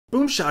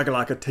Boom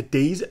shakalaka,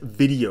 today's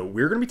video,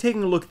 we're going to be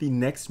taking a look at the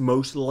next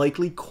most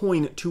likely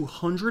coin to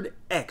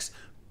 100x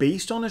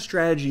based on a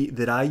strategy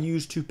that I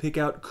used to pick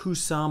out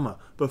Kusama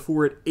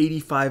before it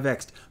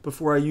 85x'd,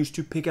 before I used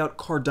to pick out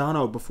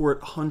Cardano before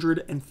it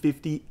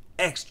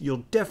 150x'd.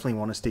 You'll definitely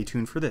want to stay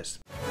tuned for this.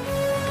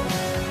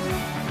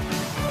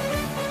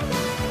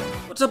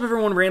 What's up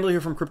everyone, Randall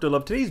here from Crypto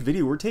Love. Today's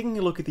video, we're taking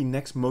a look at the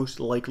next most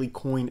likely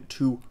coin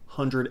to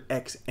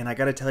 100x, and I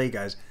gotta tell you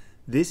guys,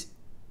 this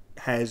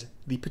has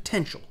the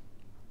potential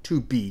to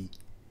be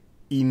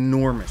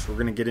enormous. We're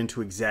going to get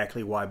into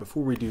exactly why.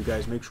 Before we do,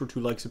 guys, make sure to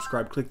like,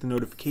 subscribe, click the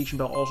notification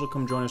bell. Also,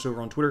 come join us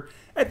over on Twitter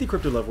at the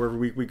Crypto Love, where every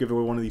week we give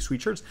away one of these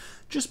sweet shirts.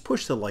 Just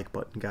push the like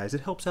button, guys. It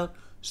helps out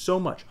so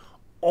much.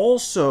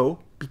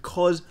 Also,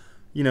 because,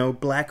 you know,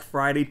 Black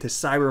Friday to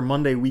Cyber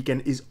Monday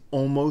weekend is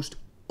almost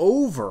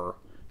over,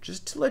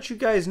 just to let you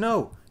guys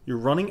know, you're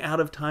running out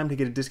of time to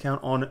get a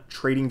discount on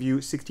TradingView,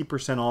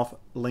 60% off,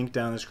 link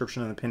down in the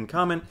description and the pinned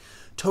comment.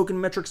 Token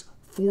Metrics,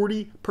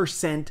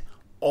 40%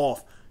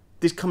 off.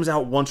 This comes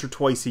out once or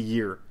twice a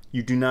year.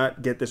 You do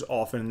not get this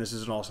often, and this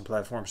is an awesome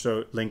platform.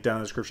 So link down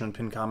in the description and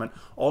pinned comment.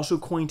 Also,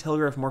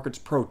 Cointelegraph Markets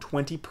Pro,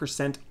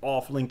 20%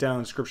 off, link down in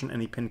the description,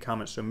 any pinned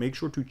comment. So make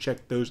sure to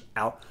check those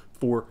out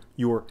for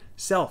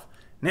yourself.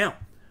 Now,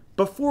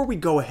 before we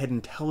go ahead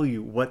and tell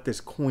you what this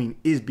coin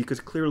is, because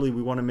clearly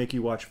we want to make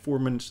you watch 4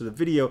 minutes of the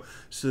video,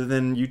 so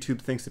then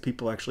YouTube thinks that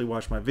people actually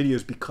watch my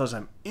videos because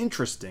I'm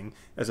interesting,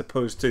 as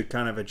opposed to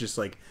kind of just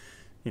like,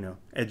 you know,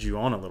 edge you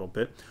on a little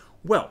bit.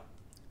 Well,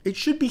 it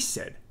should be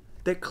said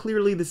that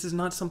clearly this is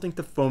not something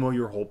to FOMO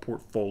your whole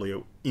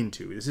portfolio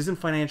into. This isn't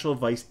financial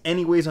advice.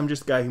 Anyways, I'm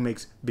just a guy who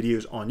makes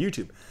videos on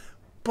YouTube.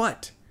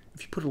 But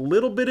if you put a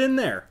little bit in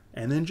there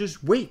and then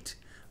just wait,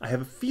 I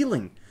have a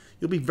feeling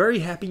you'll be very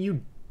happy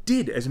you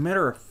did. As a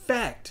matter of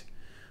fact,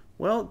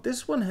 well,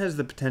 this one has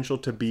the potential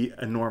to be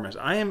enormous.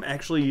 I am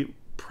actually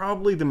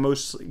probably the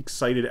most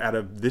excited out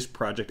of this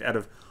project, out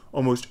of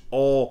almost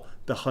all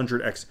the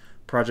 100x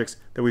projects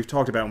that we've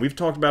talked about. And we've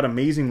talked about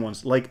amazing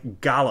ones like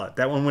GALA.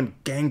 That one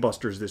went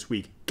gangbusters this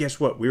week. Guess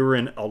what? We were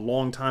in a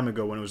long time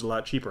ago when it was a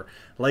lot cheaper.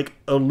 Like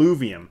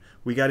Illuvium.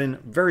 We got in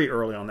very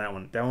early on that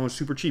one. That one was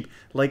super cheap.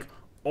 Like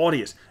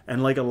Audius.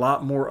 And like a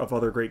lot more of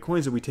other great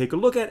coins that we take a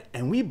look at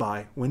and we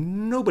buy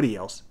when nobody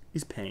else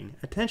is paying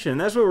attention. And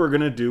that's what we're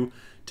going to do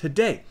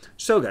today.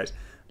 So guys,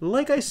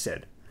 like I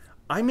said,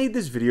 I made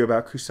this video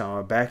about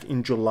Kusama back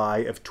in July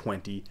of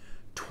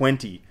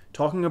 2020,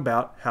 talking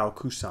about how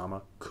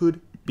Kusama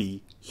could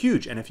be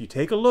huge. And if you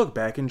take a look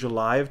back in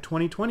July of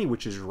 2020,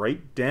 which is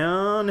right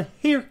down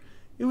here,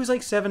 it was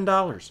like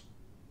 $7.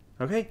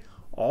 Okay?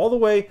 All the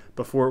way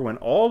before it went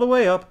all the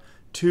way up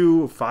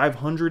to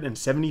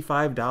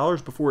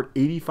 $575 before it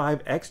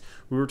 85x.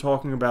 We were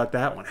talking about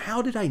that one.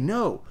 How did I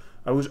know?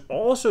 I was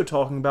also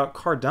talking about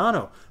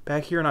Cardano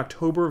back here in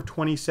October of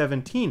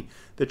 2017.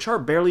 The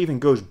chart barely even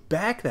goes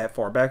back that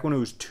far, back when it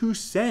was 2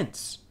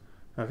 cents.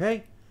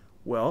 Okay?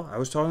 Well, I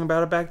was talking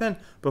about it back then,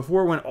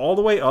 before it went all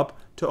the way up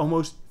to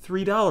almost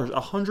 $3,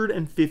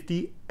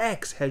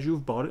 150x had you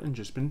have bought it and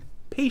just been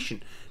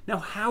patient. Now,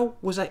 how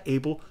was I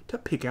able to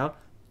pick out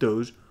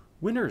those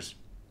winners?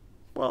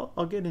 Well,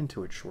 I'll get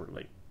into it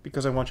shortly,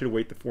 because I want you to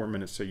wait the 4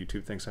 minutes so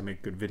YouTube thinks I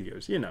make good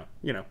videos. You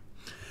know.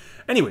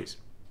 Anyways,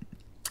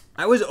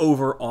 I was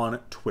over on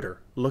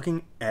Twitter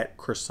looking at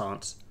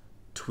Croissant's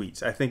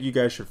tweets. I think you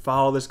guys should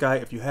follow this guy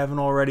if you haven't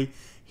already.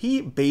 He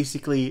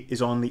basically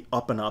is on the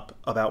up and up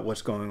about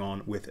what's going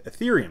on with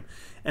Ethereum.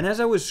 And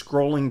as I was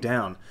scrolling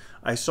down,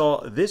 I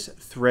saw this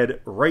thread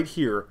right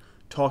here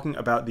talking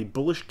about the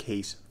bullish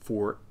case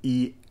for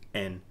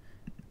ENS.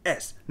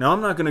 Now,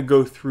 I'm not going to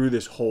go through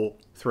this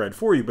whole thread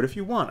for you, but if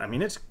you want, I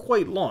mean, it's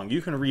quite long.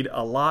 You can read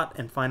a lot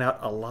and find out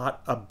a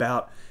lot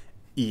about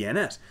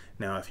ENS.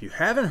 Now, if you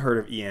haven't heard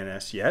of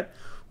ENS yet,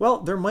 well,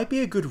 there might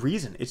be a good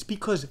reason. It's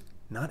because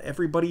not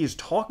everybody is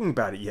talking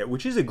about it yet,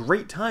 which is a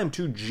great time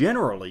to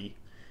generally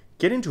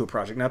get into a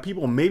project. Now,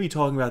 people may be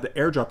talking about the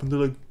airdrop and they're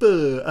like,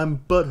 I'm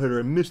butthurt,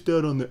 I missed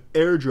out on the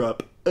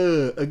airdrop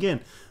again.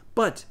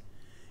 But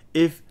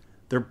if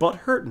they're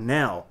butthurt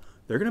now,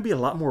 they're going to be a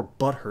lot more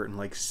butthurt in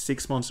like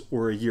 6 months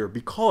or a year,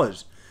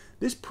 because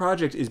this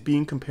project is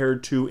being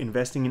compared to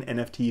investing in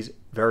NFTs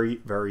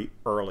very, very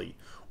early,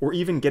 or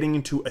even getting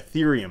into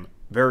Ethereum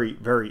very,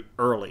 very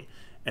early.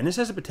 And this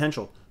has the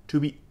potential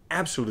to be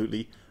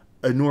absolutely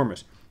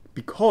enormous,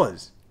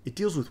 because it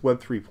deals with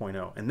Web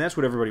 3.0, and that's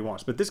what everybody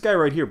wants. But this guy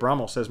right here,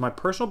 Brommel, says, my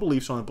personal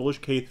beliefs on the bullish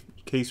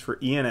case for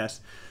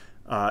ENS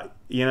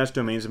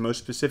domains, and most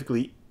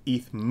specifically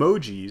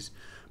ETHmojis.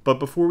 But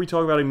before we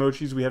talk about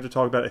emojis, we have to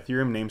talk about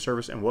Ethereum name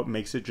service and what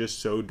makes it just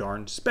so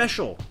darn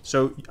special.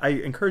 So I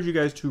encourage you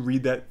guys to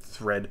read that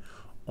thread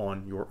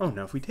on your own.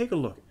 Now, if we take a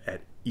look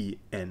at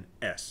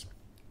ENS,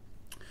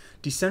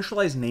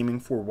 decentralized naming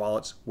for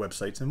wallets,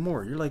 websites, and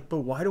more. You're like, but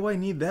why do I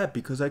need that?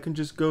 Because I can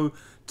just go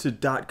to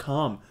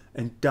 .com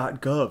and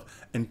 .gov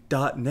and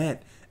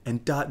 .net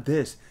and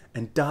 .this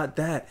and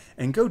 .that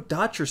and go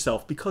dot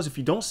yourself, because if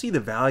you don't see the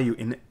value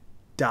in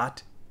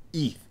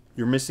 .eth,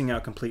 you're missing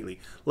out completely.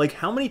 Like,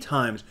 how many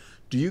times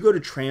Do you go to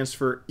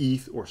transfer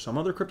ETH or some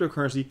other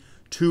cryptocurrency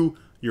to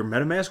your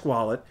MetaMask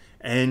wallet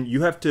and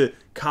you have to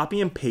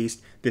copy and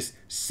paste this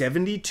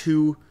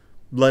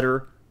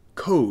 72-letter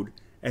code,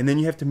 and then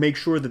you have to make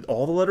sure that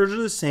all the letters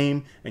are the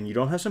same and you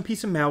don't have some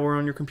piece of malware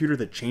on your computer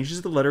that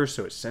changes the letters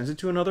so it sends it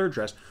to another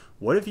address?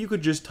 What if you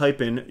could just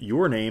type in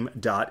your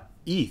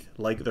name.eth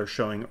like they're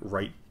showing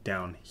right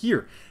down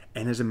here?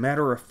 And as a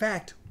matter of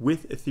fact,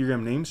 with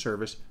Ethereum name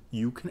service,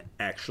 you can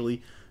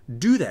actually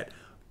do that.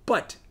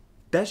 But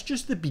that's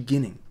just the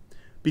beginning,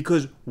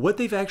 because what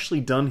they've actually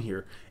done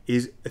here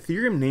is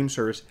Ethereum name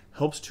service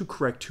helps to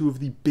correct two of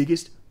the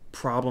biggest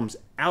problems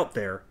out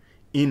there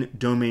in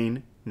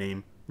domain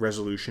name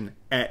resolution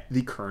at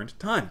the current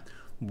time.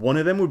 One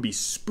of them would be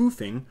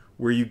spoofing,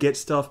 where you get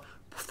stuff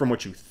from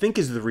what you think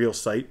is the real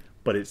site,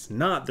 but it's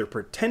not. They're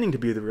pretending to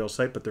be the real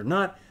site, but they're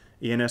not.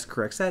 ENS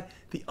corrects that.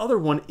 The other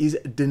one is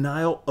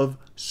denial of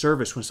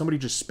service, when somebody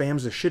just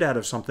spams the shit out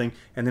of something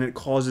and then it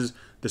causes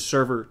the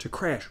server to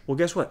crash. Well,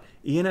 guess what?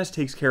 ENS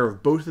takes care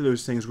of both of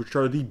those things, which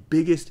are the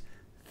biggest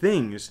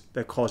things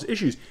that cause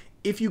issues.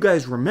 If you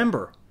guys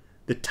remember,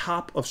 the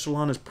top of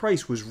Solana's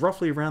price was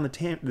roughly around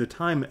the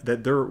time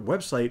that their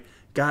website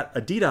got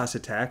a DDoS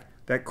attack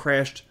that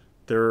crashed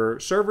their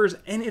servers,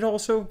 and it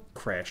also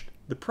crashed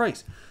the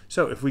price.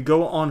 So if we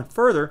go on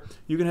further,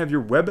 you can have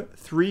your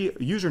Web3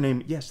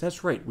 username. Yes,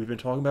 that's right. We've been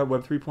talking about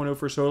Web 3.0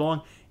 for so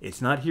long.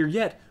 It's not here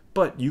yet,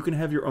 but you can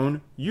have your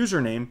own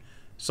username,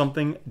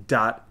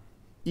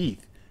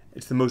 something.eth.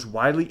 It's the most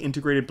widely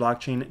integrated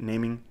blockchain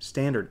naming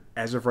standard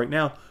as of right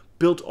now,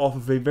 built off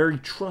of a very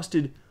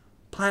trusted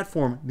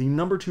platform. The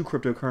 #2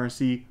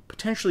 cryptocurrency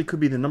potentially could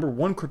be the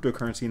 #1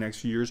 cryptocurrency in the next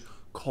few years,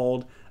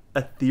 called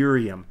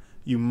Ethereum.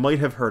 You might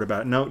have heard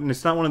about it. No,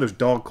 it's not one of those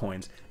dog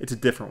coins. It's a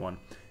different one.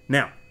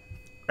 Now,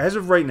 as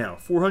of right now,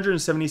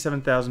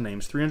 477,000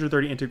 names,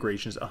 330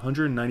 integrations,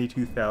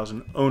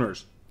 192,000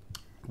 owners.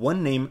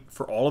 One name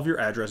for all of your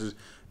addresses.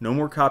 No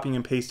more copying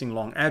and pasting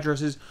long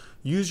addresses.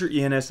 Use your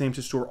ENS name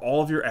to store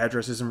all of your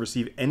addresses and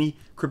receive any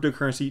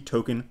cryptocurrency,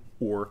 token,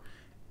 or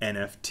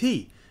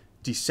NFT.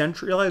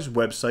 Decentralized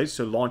websites,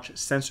 so launch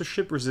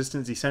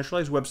censorship-resistant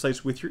decentralized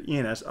websites with your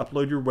ENS.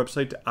 Upload your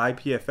website to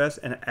IPFS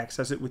and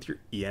access it with your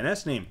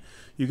ENS name.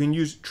 You can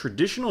use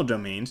traditional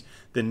domains.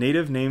 The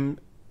native name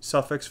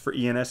suffix for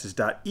ENS is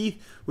 .eth,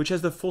 which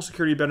has the full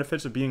security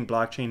benefits of being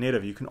blockchain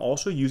native. You can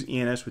also use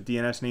ENS with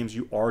DNS names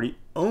you already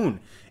own.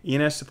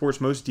 ENS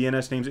supports most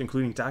DNS names,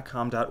 including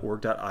 .com,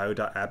 .org, .io,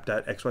 .app,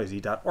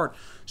 .xyz, .art.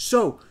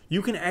 So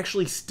you can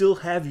actually still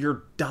have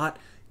your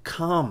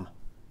 .com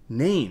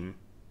name,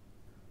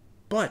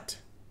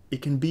 but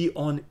it can be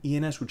on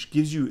ENS, which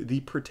gives you the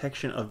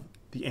protection of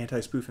the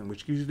anti-spoofing,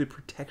 which gives you the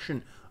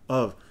protection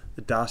of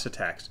the DOS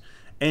attacks.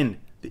 And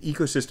the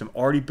ecosystem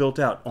already built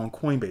out on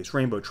Coinbase,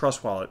 Rainbow,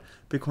 Trust Wallet,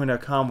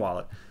 Bitcoin.com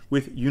Wallet,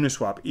 with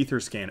Uniswap,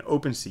 Etherscan,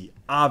 OpenSea,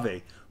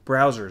 Aave,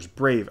 browsers,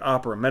 Brave,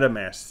 Opera,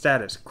 MetaMask,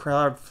 Status,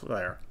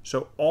 Cloudflare.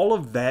 So all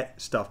of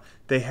that stuff,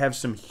 they have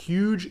some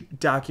huge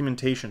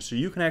documentation, so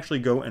you can actually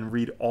go and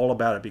read all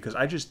about it, because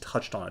I just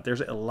touched on it.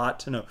 There's a lot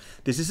to know.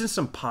 This isn't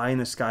some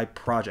pie-in-the-sky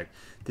project.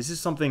 This is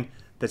something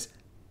that's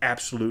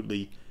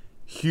absolutely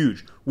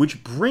huge,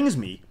 which brings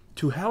me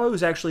to how I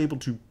was actually able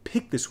to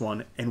pick this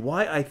one and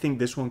why I think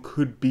this one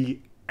could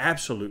be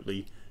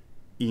absolutely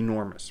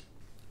enormous.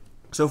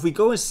 So if we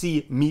go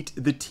and meet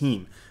the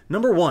team,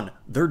 #1,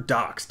 they're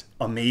doxed.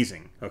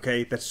 Amazing,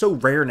 okay? That's so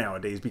rare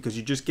nowadays, because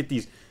you just get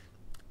these,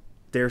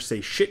 dare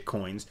say, shit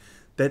coins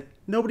that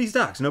nobody's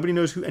doxed. Nobody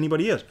knows who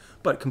anybody is.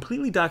 But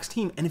completely doxed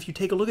team, and if you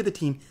take a look at the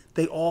team,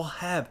 they all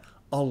have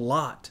a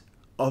lot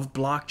of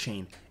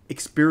blockchain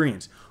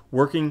experience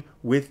working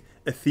with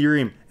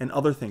Ethereum and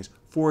other things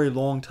for a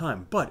long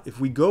time. But if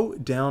we go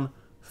down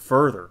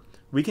further,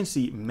 we can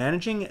see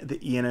managing the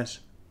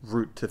ENS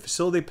root. To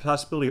facilitate the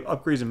possibility of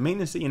upgrades and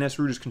maintenance, the ENS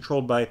root is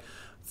controlled by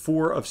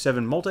 4 of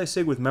 7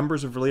 multisig with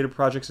members of related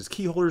projects as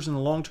key holders. In the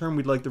long term,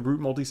 we'd like the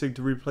root multisig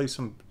to replace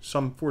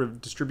some sort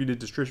of distributed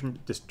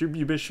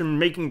distribution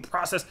making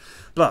process.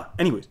 Blah.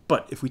 Anyways,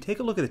 but if we take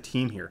a look at the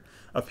team here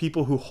of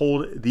people who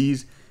hold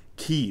these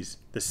keys,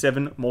 the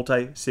 7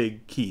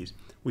 multi-sig keys,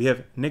 we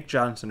have Nick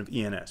Johnson of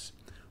ENS.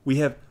 We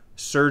have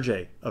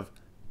Sergey of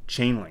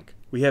Chainlink.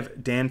 We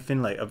have Dan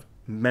Finlay of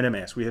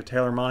MetaMask. We have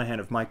Taylor Monahan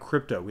of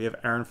MyCrypto. We have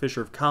Aaron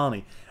Fisher of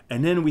Colony.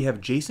 And then we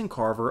have Jason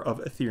Carver of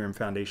Ethereum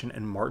Foundation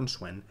and Martin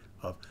Swen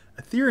of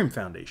Ethereum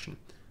Foundation.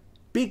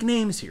 Big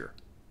names here.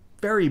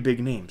 Very big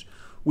names.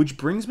 Which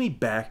brings me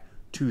back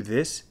to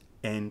this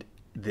and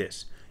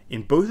this.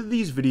 In both of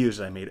these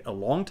videos I made a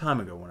long time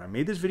ago, when I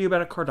made this video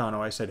about Cardano,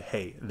 I said,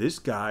 hey, this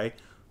guy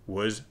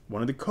was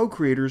one of the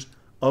co-creators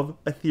of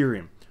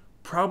Ethereum.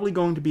 Probably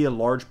going to be a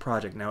large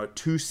project. Now at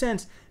 2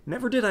 cents,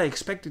 never did I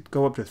expect it to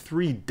go up to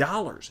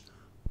 $3,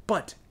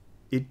 but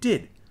it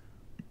did.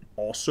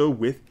 Also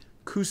with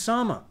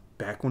Kusama,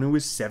 back when it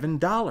was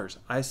 $7,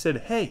 I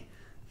said, hey,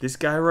 this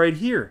guy right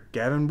here,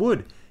 Gavin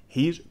Wood,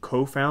 he's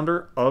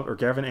co-founder of, or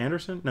Gavin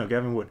Anderson? No,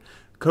 Gavin Wood,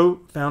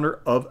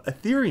 co-founder of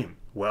Ethereum.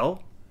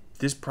 Well,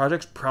 this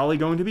project's probably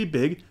going to be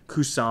big.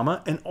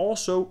 Kusama and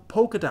also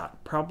Polkadot,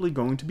 probably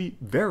going to be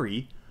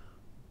very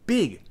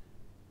big.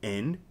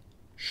 And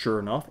sure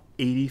enough,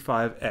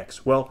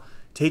 85x. Well,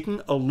 taking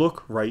a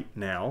look right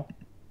now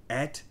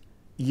at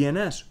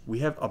ENS, we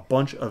have a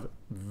bunch of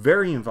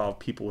very involved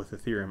people with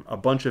Ethereum, a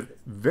bunch of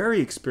very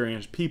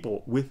experienced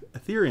people with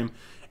Ethereum,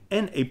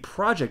 and a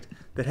project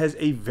that has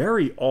a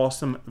very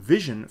awesome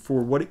vision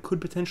for what it could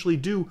potentially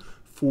do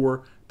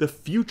for the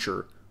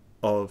future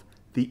of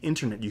the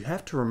internet. You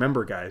have to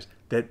remember, guys,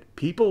 that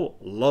people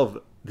love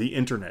the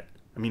internet.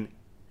 I mean,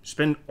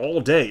 spend all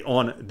day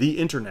on the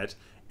internet,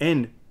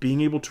 and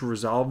being able to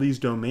resolve these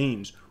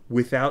domains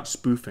without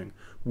spoofing,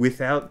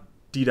 without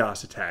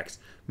DDoS attacks,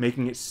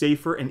 making it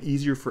safer and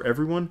easier for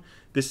everyone,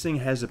 this thing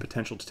has the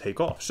potential to take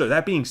off. So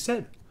that being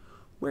said,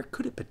 where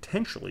could it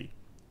potentially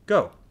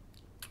go?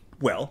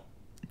 Well,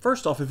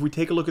 first off, if we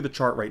take a look at the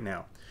chart right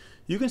now,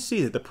 you can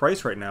see that the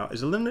price right now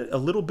is a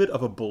little bit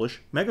of a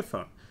bullish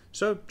megaphone.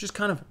 So just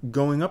kind of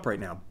going up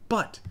right now.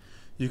 But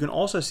you can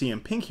also see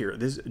in pink here,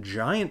 this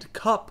giant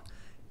cup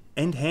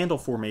and handle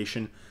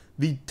formation,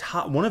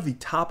 one of the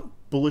top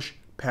bullish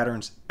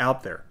patterns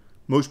out there.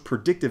 Most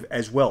predictive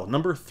as well.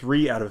 Number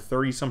 3 out of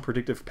 30 some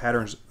predictive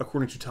patterns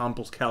according to Tom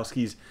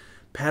Polskowski's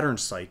pattern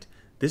site.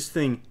 This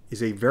thing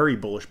is a very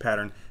bullish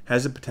pattern,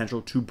 has the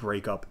potential to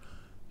break up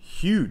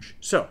huge.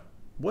 So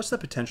what's the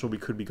potential we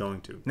could be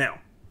going to? Now,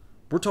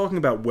 we're talking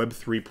about Web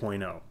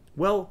 3.0.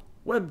 Well,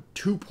 Web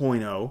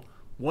 2.0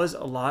 was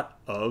a lot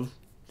of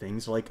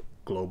things like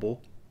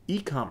global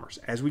e-commerce.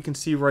 As we can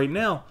see right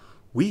now,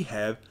 we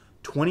have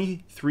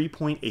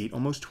 $23.8,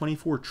 almost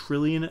 $24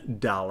 trillion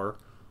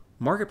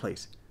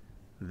marketplace.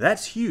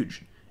 That's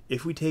huge.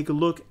 If we take a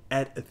look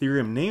at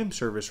Ethereum name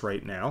service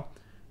right now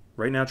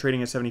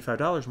trading at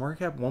 $75, market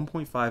cap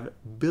 $1.5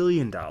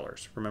 billion.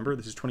 Remember,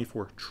 this is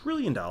 $24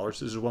 trillion.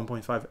 This is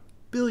 $1.5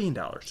 billion.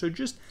 So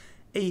just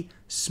a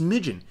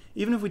smidgen.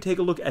 Even if we take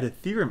a look at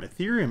Ethereum,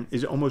 Ethereum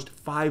is almost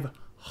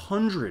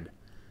 $500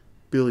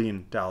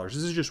 billion. This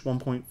is just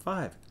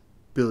 $1.5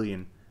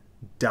 billion.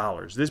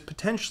 This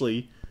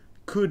potentially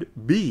could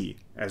be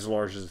as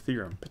large as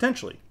Ethereum.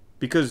 Potentially.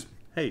 Because,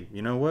 hey,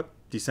 you know what?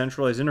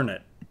 Decentralized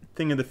internet.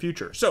 Thing of the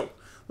future. So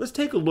let's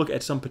take a look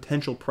at some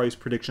potential price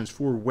predictions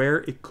for where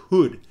it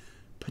could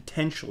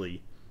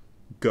potentially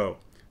go.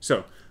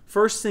 So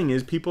first thing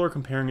is people are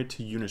comparing it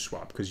to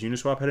Uniswap because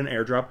Uniswap had an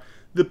airdrop.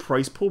 The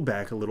price pulled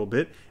back a little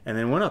bit and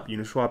then went up.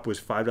 Uniswap was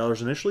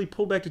 $5 initially,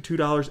 pulled back to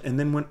 $2, and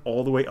then went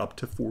all the way up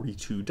to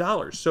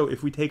 $42. So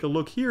if we take a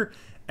look here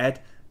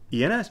at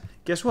ENS,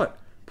 guess what?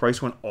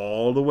 Price went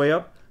all the way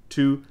up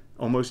to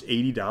almost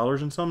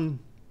 $80 and some,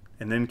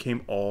 and then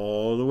came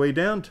all the way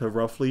down to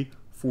roughly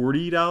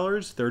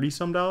 $40, 30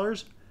 some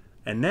dollars,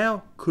 and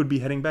now could be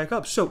heading back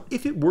up. So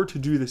if it were to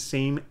do the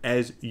same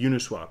as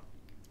Uniswap,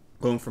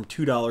 going from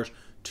 $2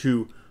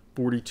 to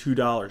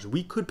 $42,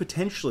 we could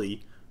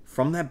potentially,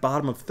 from that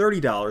bottom of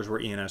 $30 where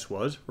ENS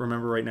was,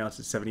 remember right now it's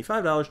at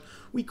 $75,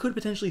 we could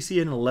potentially see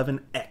an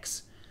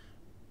 11x,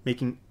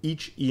 making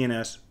each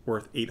ENS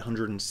worth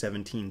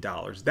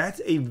 $817.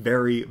 That's a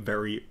very,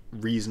 very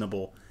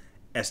reasonable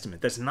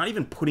estimate. That's not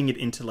even putting it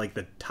into like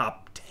the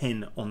top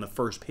 10 on the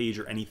first page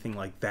or anything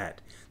like that.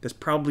 That's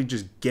probably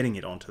just getting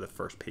it onto the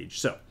first page.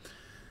 So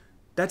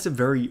that's a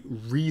very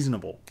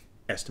reasonable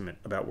estimate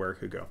about where it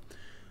could go.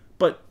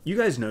 But you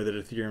guys know that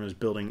Ethereum is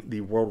building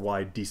the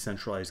worldwide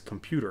decentralized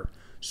computer.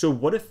 So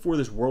what if for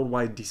this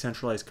worldwide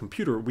decentralized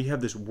computer, we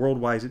have this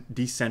worldwide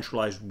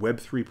decentralized Web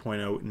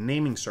 3.0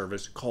 naming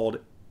service called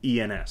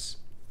ENS?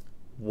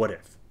 What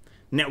if?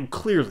 Now,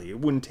 clearly, it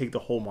wouldn't take the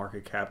whole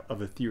market cap of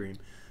Ethereum,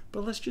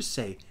 but let's just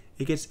say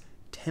it gets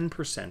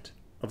 10%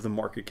 of the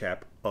market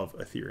cap of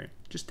Ethereum.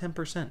 Just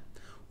 10%.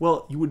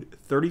 Well, you would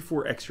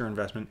 34x your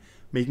investment,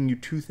 making you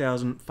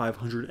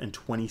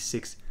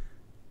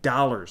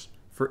 $2,526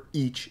 for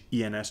each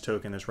ENS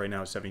token that's right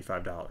now at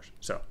 $75.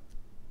 So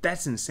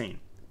that's insane.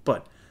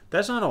 But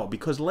that's not all,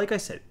 because like I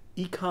said,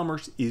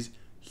 e-commerce is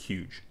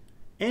huge.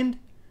 And,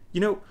 you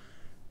know,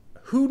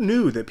 who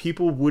knew that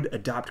people would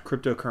adopt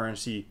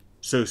cryptocurrency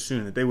so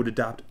soon, that they would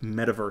adopt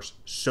metaverse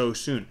so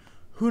soon?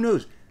 Who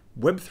knows?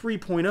 Web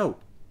 3.0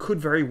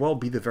 could very well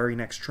be the very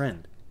next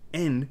trend.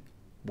 And,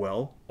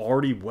 well,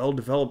 already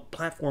well-developed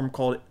platform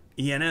called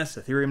ENS,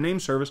 Ethereum Name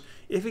Service,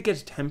 if it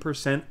gets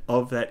 10%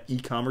 of that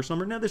e-commerce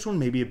number, now this one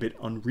may be a bit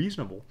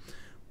unreasonable,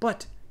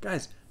 but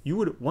guys, you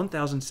would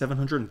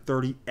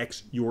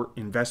 1,730x your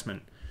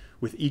investment,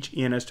 with each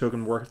ENS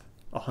token worth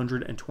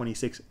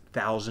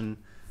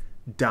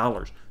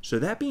 $126,000. So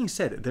that being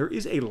said, there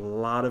is a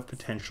lot of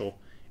potential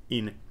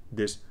in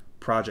this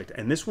project.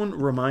 And this one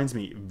reminds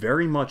me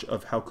very much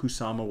of how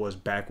Kusama was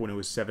back when it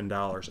was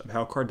 $7, of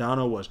how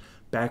Cardano was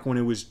back when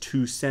it was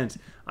 2 cents.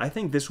 I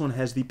think this one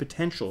has the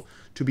potential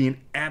to be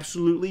an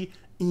absolutely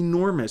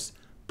enormous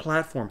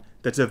platform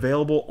that's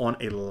available on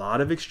a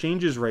lot of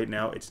exchanges right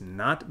now. It's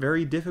not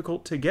very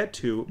difficult to get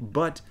to,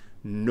 but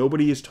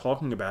nobody is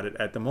talking about it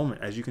at the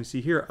moment. As you can see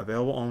here,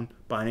 available on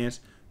Binance,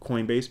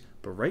 Coinbase,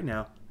 but right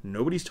now,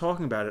 nobody's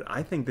talking about it.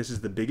 I think this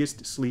is the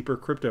biggest sleeper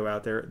crypto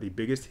out there, the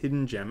biggest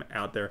hidden gem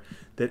out there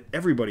that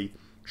everybody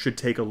should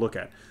take a look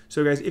at.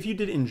 So guys, if you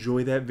did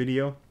enjoy that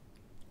video,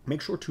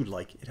 make sure to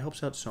like. It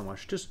helps out so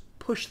much. Just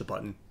push the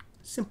button.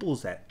 Simple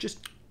as that.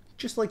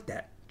 Just like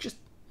that. Just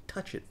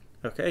touch it,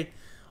 okay?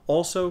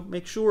 Also,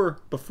 make sure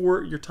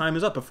before your time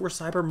is up, before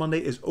Cyber Monday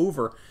is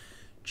over,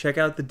 check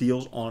out the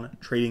deals on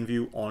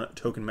TradingView, on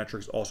Token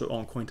Metrics, also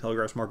on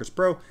Cointelegraph's Markets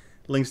Pro.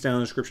 Links down in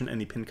the description and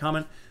the pinned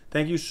comment.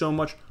 Thank you so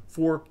much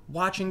for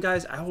watching,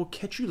 guys. I will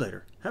catch you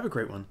later. Have a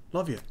great one.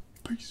 Love you.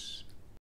 Peace.